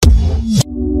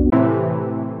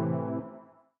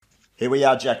Here we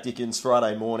are, Jack Dickens,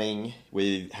 Friday morning.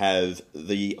 We have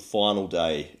the final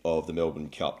day of the Melbourne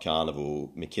Cup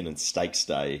Carnival, McKinnon Stakes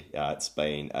Day. It's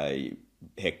been a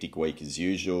hectic week as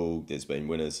usual. There's been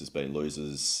winners, there's been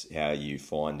losers. How are you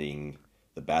finding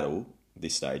the battle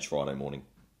this stage, Friday morning?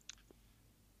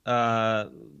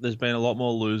 There's been a lot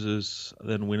more losers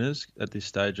than winners at this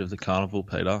stage of the carnival,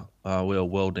 Peter. We are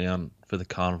well down for the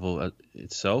carnival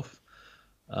itself.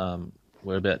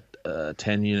 We're about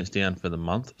 10 units down for the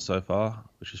month so far,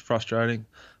 which is frustrating.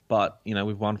 But,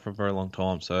 we've won for a very long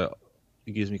time, so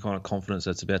it gives me kind of confidence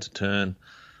that it's about to turn.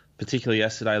 Particularly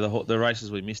yesterday, the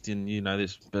races we missed in,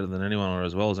 this better than anyone or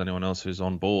as well as anyone else who's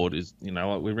on board is,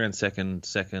 like we ran second,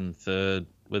 third.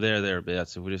 We're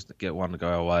thereabouts. If we just get one to go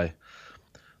our way.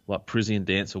 Like Parisian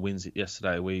Dancer wins it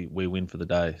yesterday, we win for the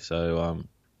day. So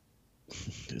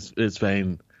it's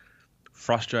been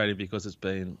frustrating because it's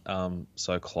been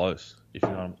so close. If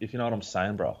you know what I'm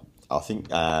saying, bro. I think,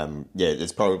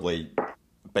 there's probably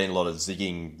been a lot of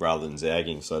zigging rather than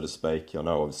zagging, so to speak. I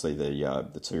know, obviously, the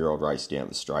 2-year-old race down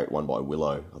the straight, won by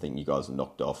Willow. I think you guys were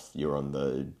knocked off. You were on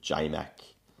the J-Mac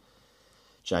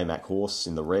horse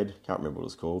in the red. Can't remember what it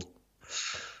was called.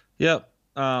 Yep.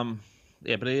 Yeah,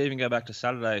 but even go back to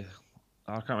Saturday,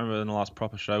 I can't remember in the last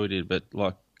proper show we did, but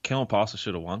like Camel Passer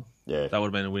should have won. Yeah. That would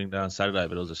have been a winning day on Saturday,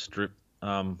 but it was a strip.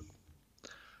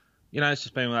 It's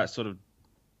just been that sort of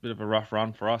bit of a rough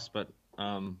run for us, but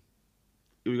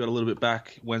we got a little bit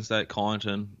back Wednesday at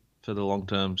Kyneton for the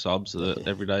long-term subs, the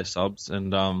everyday subs,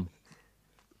 and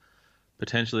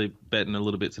potentially betting a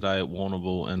little bit today at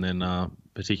Warrnambool, and then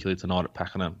particularly tonight at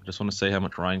Pakenham. Just want to see how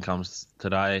much rain comes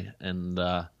today, and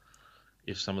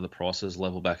if some of the prices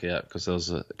level back out, because there was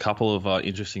a couple of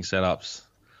interesting setups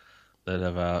that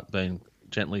have been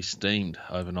gently steamed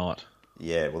overnight.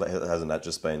 Yeah, well, hasn't that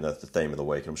just been the theme of the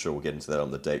week? I'm sure we'll get into that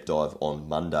on the deep dive on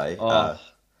Monday. Some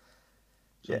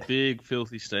big,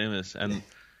 filthy steamers, and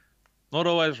not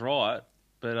always right,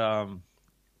 but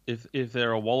if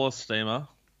they're a Wallace steamer,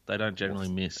 they don't generally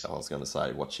miss. I was going to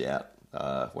say, watch out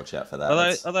for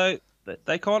that. Although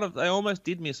they almost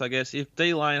did miss, I guess. If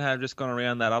D Lane had just gone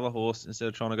around that other horse instead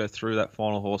of trying to go through that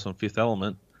final horse on Fifth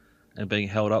Element and being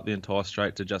held up the entire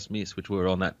straight to just miss, which we were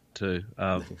on that too.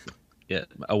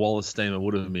 A Wallace steamer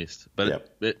would have missed, but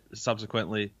it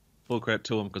subsequently, full credit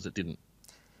to them because it didn't.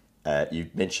 You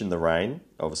mentioned the rain.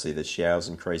 Obviously, the showers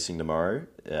increasing tomorrow.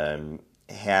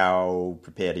 How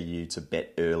prepared are you to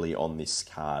bet early on this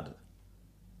card?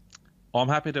 I'm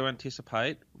happy to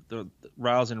anticipate the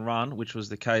rails and run, which was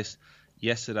the case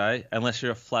yesterday, unless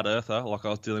you're a flat earther, like I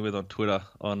was dealing with on Twitter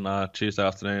on Tuesday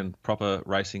afternoon, proper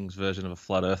racing's version of a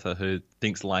flat earther who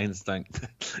thinks lanes don't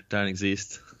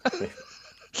exist.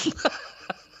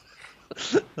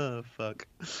 Oh, fuck.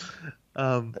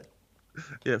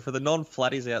 For the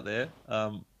non-flatties out there,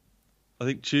 I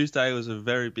think Tuesday was a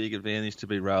very big advantage to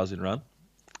be rails and run.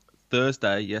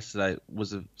 Yesterday,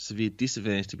 was a severe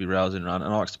disadvantage to be rails and run,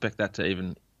 and I expect that to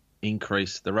even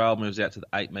increase. The rail moves out to the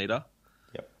 8 metre.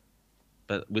 Yep.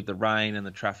 But with the rain and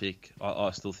the traffic,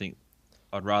 I still think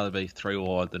I'd rather be 3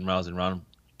 wide than rails and run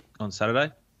on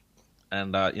Saturday.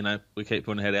 And, we keep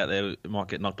putting a head out there. It might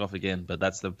get knocked off again, but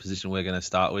that's the position we're going to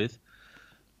start with.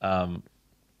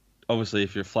 Obviously,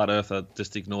 if you're a flat earther,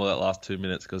 just ignore that last 2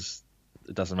 minutes because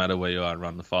it doesn't matter where you are and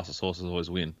run. The fastest horses always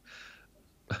win.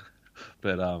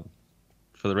 But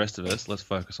for the rest of us, let's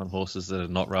focus on horses that are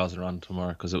not rails and run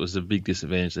tomorrow because it was a big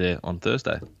disadvantage there on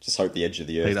Thursday. Just hope the edge of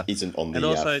the earth Peter isn't on the... And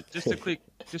also, just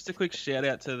a quick shout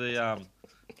out to the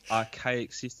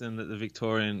archaic system that the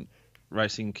Victorian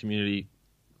racing community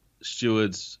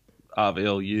stewards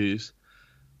RVL use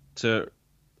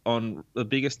on the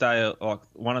biggest day, like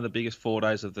one of the biggest 4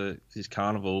 days of this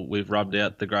carnival, we've rubbed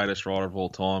out the greatest rider of all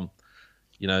time.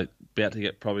 About to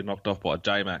get probably knocked off by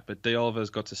J-Mac, but D. Oliver's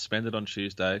got suspended on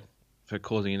Tuesday for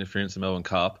causing interference in the Melbourne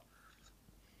Cup.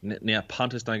 Now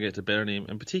punters don't get to bet on him,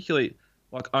 and particularly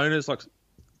like owners like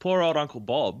poor old Uncle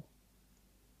Bob,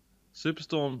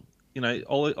 Superstorm.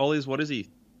 Ollie's what is he?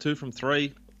 2 from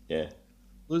 3. Yeah.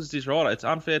 Loses his rider. It's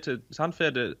unfair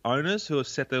to owners who have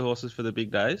set their horses for the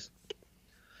big days,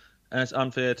 and it's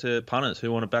unfair to punters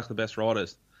who want to back the best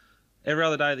riders. Every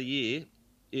other day of the year,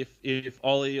 if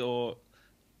Ollie or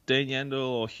Dean Yandel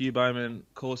or Hugh Bowman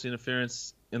cause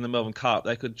interference in the Melbourne Cup,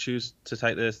 they could choose to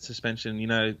take their suspension,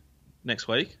 next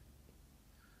week.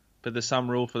 But there's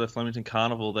some rule for the Flemington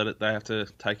Carnival that they have to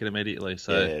take it immediately.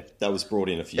 So that was brought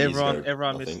in a few years ago.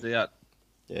 Everyone missed it out.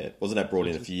 Yeah, wasn't that brought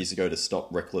in a few years ago to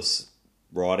stop reckless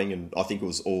riding? And I think it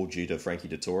was all due to Frankie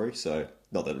Dettori. So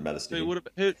not that it matters to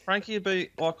him. Frankie would be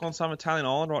like on some Italian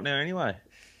island right now anyway.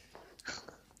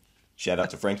 Shout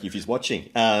out to Frankie if he's watching.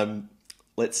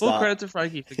 let's Full start. credit to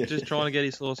Frankie for just trying to get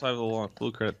his horse over the line.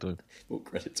 Full credit to him. Well,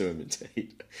 credit to him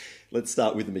indeed. Let's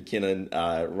start with the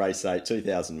McKinnon race 8,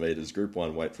 2,000 metres, Group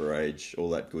 1 weight for age, all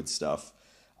that good stuff.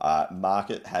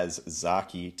 Market has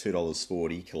Zaki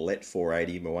 $2.40, Colette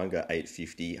 $4.80, Mwanga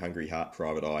 $8.50, Hungry Heart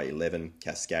Private Eye $11,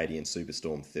 Cascadian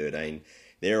Superstorm $13.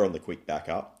 They're on the quick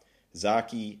backup.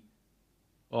 Zaki.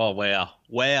 Oh, wow.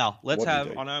 Let's What do you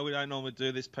have, do? I know we don't normally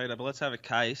do this, Peter, but let's have a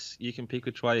case. You can pick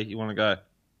which way you want to go.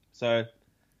 So,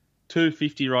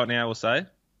 250 right now, we'll say.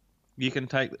 You can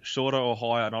take shorter or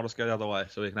higher, and I'll just go the other way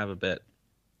so we can have a bet.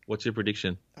 What's your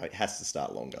prediction? Oh, it has to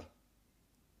start longer.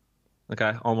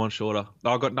 Okay, I'm on shorter.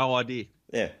 I've got no idea.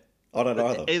 Yeah, I don't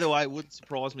either. Either way, it wouldn't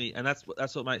surprise me, and that's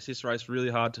what makes this race really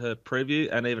hard to preview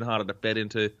and even harder to bet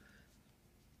into.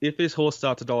 If this horse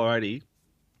starts at $1.80,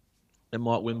 it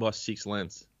might win by 6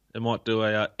 lengths. It might do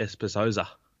a Esposa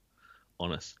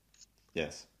on us.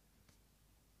 Yes.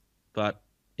 But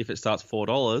if it starts $4,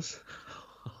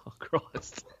 oh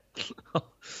Christ.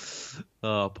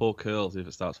 Oh, poor Curls. If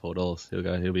it starts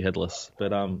 $4, he'll be headless.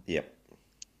 But Yep.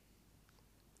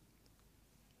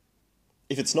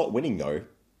 If it's not winning, though,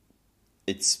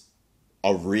 it's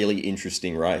a really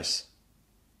interesting race.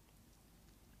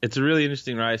 it's a really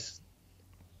interesting race.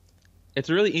 It's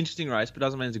a really interesting race, but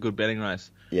doesn't mean it's a good betting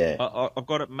race. Yeah. I've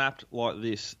got it mapped like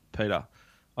this, Peter.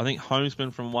 I think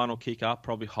Homesman from 1 will kick up,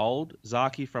 probably hold.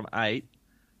 Zaki from 8.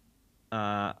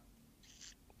 I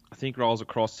think Rolls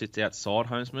Across sits outside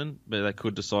Homesman, but they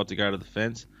could decide to go to the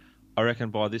fence. I reckon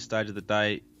by this stage of the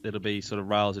day, it'll be sort of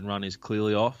Rails and Run is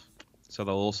clearly off, so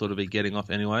they'll all sort of be getting off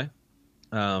anyway.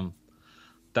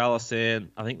 Dalasan,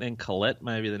 I think then Colette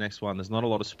may be the next one. There's not a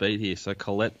lot of speed here, so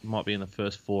Colette might be in the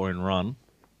first 4 in Run.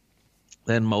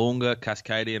 Then Moonga,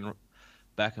 Cascadian,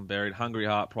 Back and Buried, Hungry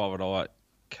Heart, Private Eye,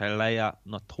 Kalea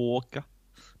Natorka,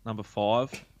 number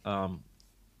 5.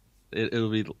 It'll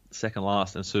be second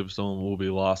last, and Superstorm will be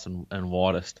last and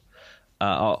widest.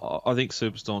 I think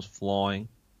Superstorm's flying.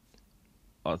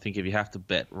 I think if you have to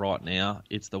bet right now,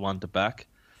 it's the one to back.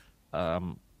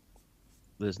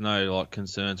 There's no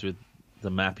concerns with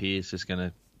the map here. It's just going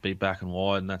to be back and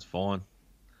wide, and that's fine.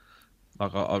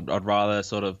 I'd rather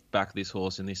sort of back this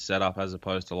horse in this setup as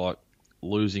opposed to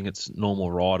losing its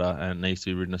normal rider and it needs to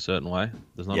be ridden a certain way.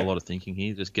 There's not a lot of thinking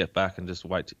here. Just get back and just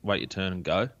wait your turn and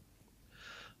go.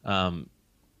 I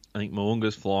think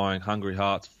Moonga's flying, Hungry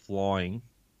Heart's flying,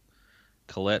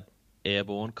 Colette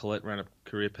airborne. Colette ran a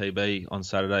career PB on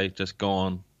Saturday, just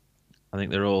gone. I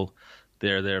think they're all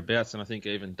thereabouts, and I think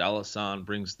even Dalasan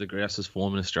brings the grouse's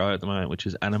form in Australia at the moment, which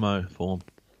is Animo form,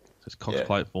 just Cox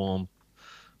Plate form.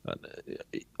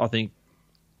 I think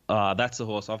that's the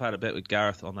horse. I've had a bet with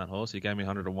Gareth on that horse. He gave me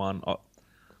 100 to 1.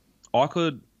 I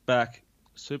could back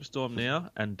Superstorm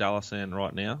now and Dalasan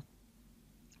right now,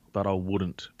 but I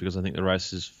wouldn't because I think the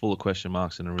race is full of question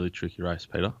marks and a really tricky race,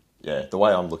 Peter. Yeah, the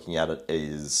way I'm looking at it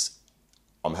is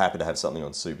I'm happy to have something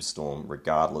on Superstorm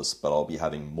regardless, but I'll be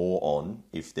having more on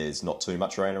if there's not too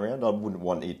much rain around. I wouldn't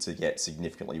want it to get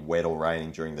significantly wet or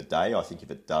raining during the day. I think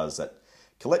if it does, that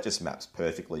Colette just maps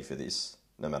perfectly for this,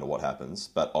 no matter what happens,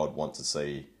 but I'd want to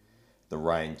see the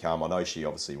rain come. I know she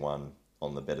obviously won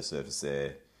on the better surface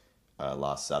there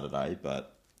last Saturday,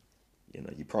 but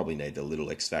you probably need the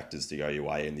little X factors to go your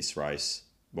way in this race.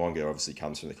 Wonga obviously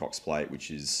comes from the Cox Plate,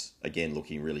 which is, again,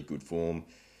 looking really good form.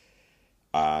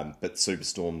 But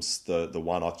Superstorm's the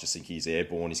one. I just think he's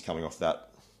airborne. He's coming off that,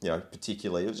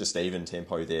 particularly, it was just even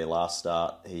tempo there last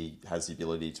start. He has the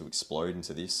ability to explode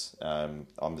into this. I'm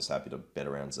just happy to bet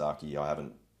around Zaki. I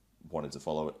haven't wanted to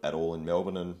follow it at all in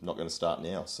Melbourne and not going to start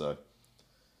now. So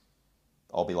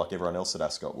I'll be like everyone else at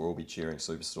Ascot. We'll all be cheering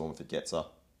Superstorm if it gets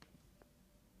up.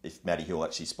 If Matty Hill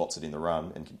actually spots it in the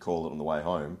run and can call it on the way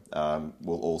home,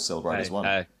 we'll all celebrate as one.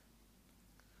 Hey.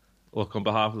 Look, on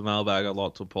behalf of the mailbag, I'd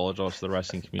like to apologise to the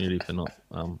racing community for not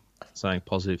saying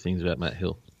positive things about Matt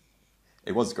Hill.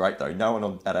 It was great, though. No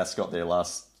one at Ascot there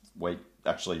last week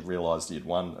actually realised he had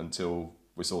won until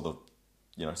we saw the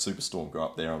Superstorm go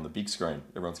up there on the big screen.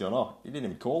 Everyone's going, oh, he didn't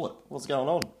even call it. What's going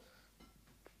on?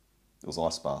 It was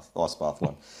Ice Bath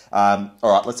one. All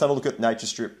right, let's have a look at Nature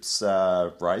Strip's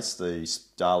race, the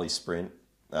Darley Sprint,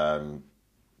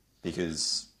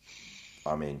 because,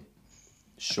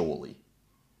 surely.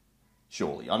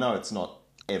 I know it's not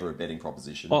ever a betting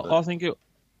proposition. But I think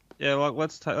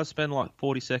let's spend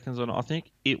 40 seconds on it. I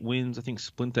think it wins. I think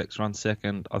Splintex runs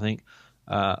second. I think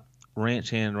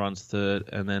Ranch Hand runs third,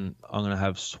 and then I'm going to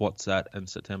have Swatsat and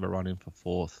September run in for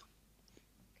fourth.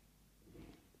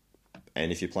 And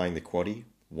if you're playing the quaddie,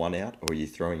 1 out, or are you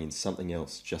throwing in something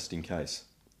else just in case?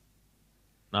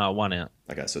 No, 1 out.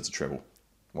 Okay, so it's a treble.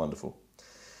 Wonderful.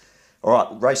 All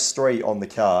right, race 3 on the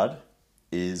card.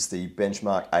 is the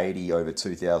benchmark 80 over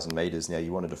 2,000 metres. Now,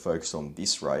 you wanted to focus on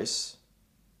this race.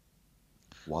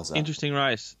 Why's that? Interesting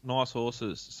race. Nice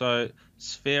horses. So,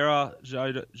 Sfera,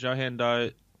 Johan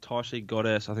Doe, Taishi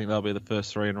Goddess, I think they'll be the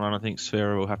first three in run. I think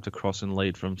Sfera will have to cross and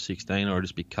lead from 16 or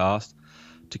just be cast.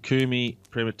 Takumi,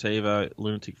 Primitivo,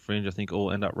 Lunatic Fringe, I think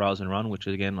all end up rails and run, which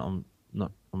again I'm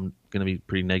going to be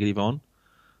pretty negative on.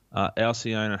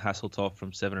 Alcyone and Hasseltoff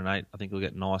from 7 and 8, I think will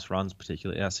get nice runs,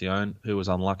 particularly Alcyone, who was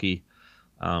unlucky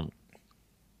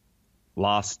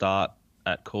last start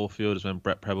at Caulfield is when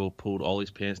Brett Preble pulled Ollie's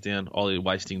pants down. Ollie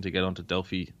wasting to get onto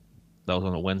Delphi. That was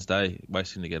on a Wednesday,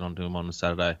 wasting to get onto him on a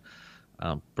Saturday.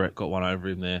 Brett got one over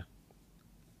him there.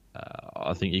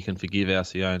 I think you can forgive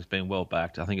Alcyone. It's been well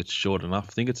backed. I think it's short enough.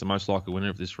 I think it's the most likely winner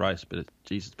of this race, but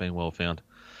it's been well found.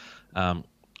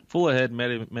 Full ahead,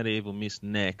 Medieval Mist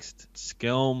next.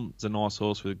 Skelm's a nice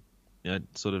horse with,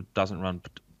 sort of doesn't run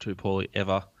too poorly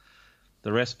ever.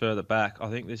 The rest further back,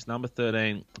 I think this number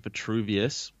 13,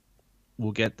 Vitruvius,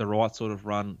 will get the right sort of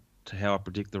run to how I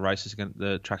predict the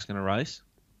track's going to race.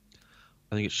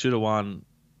 I think it should have won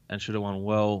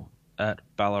well at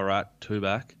Ballarat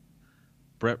 2-back.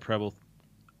 Brett Preble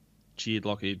cheered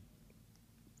like he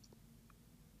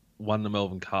won the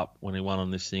Melbourne Cup when he won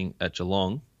on this thing at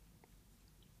Geelong.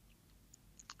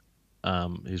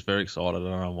 He's very excited. I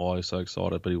don't know why he's so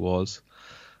excited, but he was.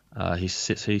 He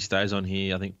stays on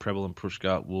here. I think Preble and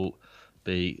Prushka will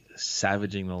be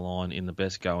savaging the line in the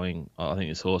best going. I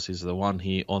think this horse is the one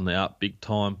here on the up big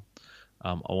time.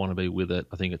 I want to be with it.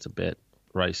 I think it's a bet.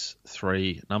 Race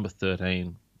 3, number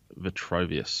 13,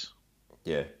 Vitruvius.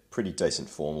 Yeah, pretty decent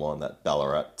form line, that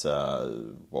Ballarat.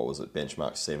 What was it?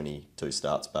 Benchmark 72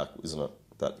 starts back, isn't it?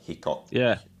 That Hickok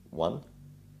one.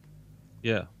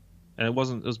 Yeah. And it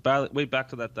was bad. We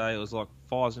backed to that day. It was like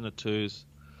 5s into 2s.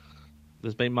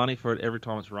 There's been money for it every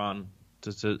time it's run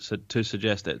to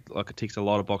suggest that it ticks a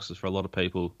lot of boxes for a lot of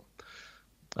people.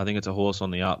 I think it's a horse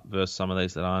on the up versus some of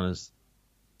these that aren't as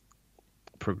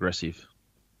progressive.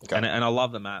 Okay. And I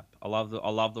love the map. I love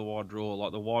the wide draw.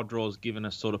 Like the wide draw has given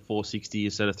us sort of $4.60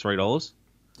 instead of $3.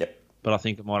 Yep. But I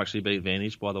think it might actually be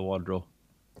advantaged by the wide draw.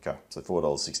 Okay, so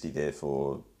 $4.60 there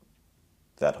for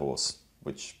that horse,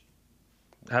 which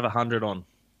have 100 on.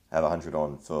 Have 100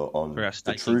 on for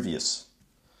staking. Vitruvius.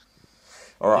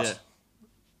 All right. Yeah.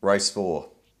 Race 4,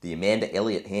 the Amanda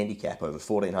Elliott Handicap over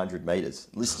 1,400 metres.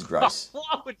 Listed race.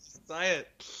 Why would you say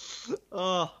it?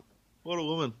 Oh, what a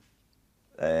woman.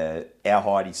 Our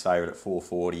Heidi's favourite at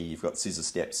 440. You've got Scissor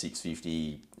Step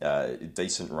 650.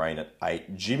 Decent rain at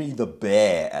 8. Jimmy the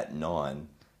Bear at 9.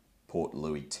 Port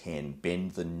Louis 10.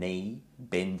 Bend the Knee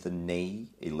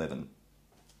 11.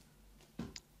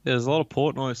 Yeah, there's a lot of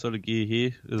Portnoy sort of gear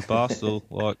here with Barstool,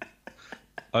 like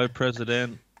Oh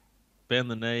President, Bend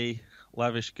the Knee,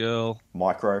 Lavish Girl,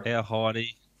 Micro, Our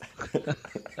Heidi,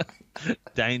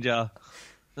 Danger.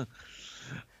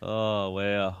 Oh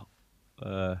wow,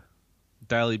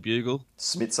 Daily Bugle,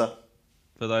 Smitzer,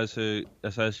 for those who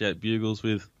associate bugles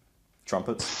with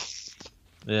trumpets.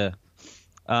 Yeah.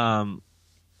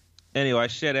 Anyway,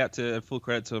 shout out to full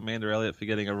credit to Amanda Elliott for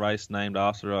getting a race named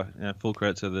after her. Full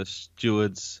credit to the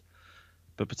stewards,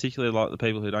 but particularly like the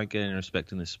people who don't get any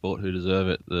respect in this sport who deserve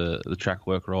it. The track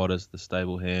work riders, the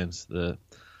stable hands, the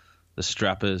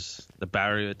strappers, the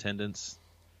barrier attendants.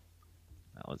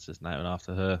 Let's just name it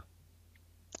after her.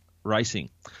 Racing.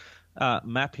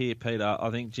 Map here, Peter.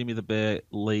 I think Jimmy the Bear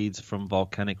leads from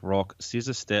Volcanic Rock.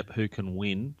 Scissor Step, who can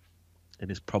win.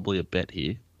 It is probably a bet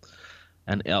here.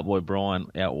 And Outboy Brian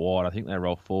out wide. I think they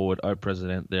roll forward. Oh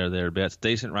President, thereabouts.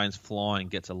 Decent Rains Flying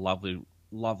gets a lovely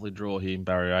draw here in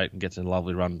Barrier 8 and gets a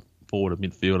lovely run forward of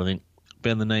midfield, I think.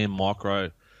 Bend the Knee and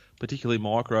Micro, particularly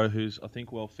Micro, who's, I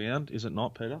think, well found. Is it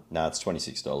not, Peter? No, it's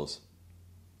 $26.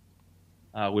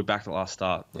 We're back to last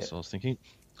start. That's what I was thinking.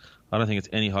 I don't think it's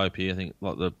any hope here. I think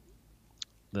like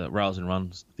the rails and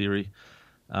runs theory.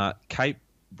 Cape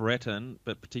Breton,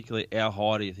 but particularly Our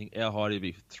Heidi. I think Our Heidi would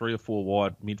be 3 or 4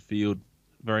 wide midfield,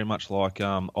 very much like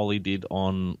Ollie did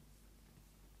on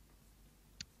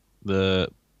the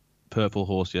purple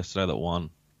horse yesterday that won.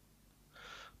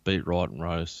 Beat Right and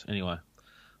Rose. Anyway,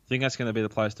 I think that's going to be the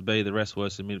place to be. The rest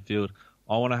worse in midfield.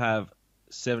 I want to have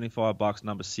 $75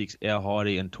 number 6 Our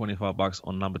Heidi and $25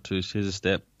 on number 2 Scissor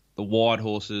Step. The wide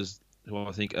horses, who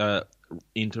I think are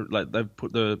they've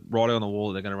put the writing on the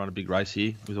wall. They're going to run a big race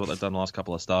here with what they've done the last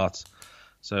couple of starts.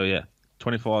 So yeah,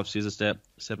 25 Scissor Step,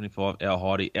 75 Our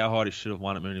Heidi. Our Heidi should have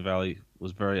won at Moonee Valley.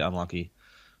 Was very unlucky.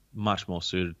 Much more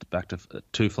suited back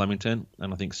to Flemington,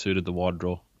 and I think suited the wide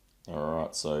draw. All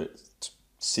right, so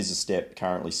Scissor Step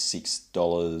currently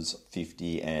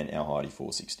 $6.50 and Our Heidi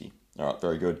 $4.60. All right,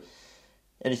 very good.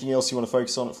 Anything else you want to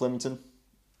focus on at Flemington?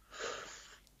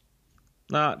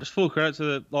 Nah, just full credit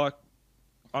to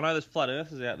I know there's flat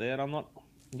earthers out there, and I'm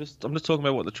just talking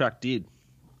about what the track did.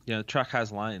 The track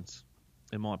has lanes,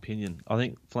 in my opinion. I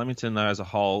think Flemington, though, as a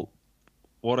whole,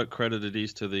 what a credit it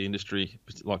is to the industry,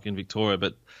 like in Victoria,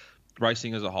 but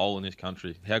racing as a whole in this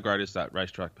country. How great is that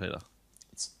racetrack, Peter?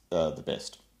 It's the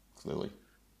best, clearly.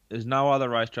 There's no other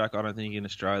racetrack, I don't think, in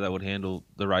Australia that would handle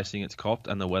the racing it's copped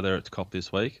and the weather it's copped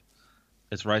this week.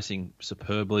 It's racing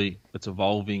superbly. It's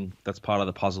evolving. That's part of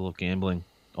the puzzle of gambling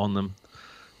on them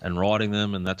and riding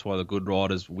them, and that's why the good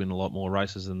riders win a lot more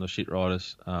races than the shit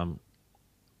riders.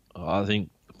 I think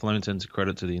Flemington's a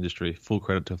credit to the industry. Full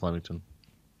credit to Flemington.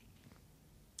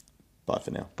 Bye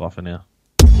for now. Bye for now.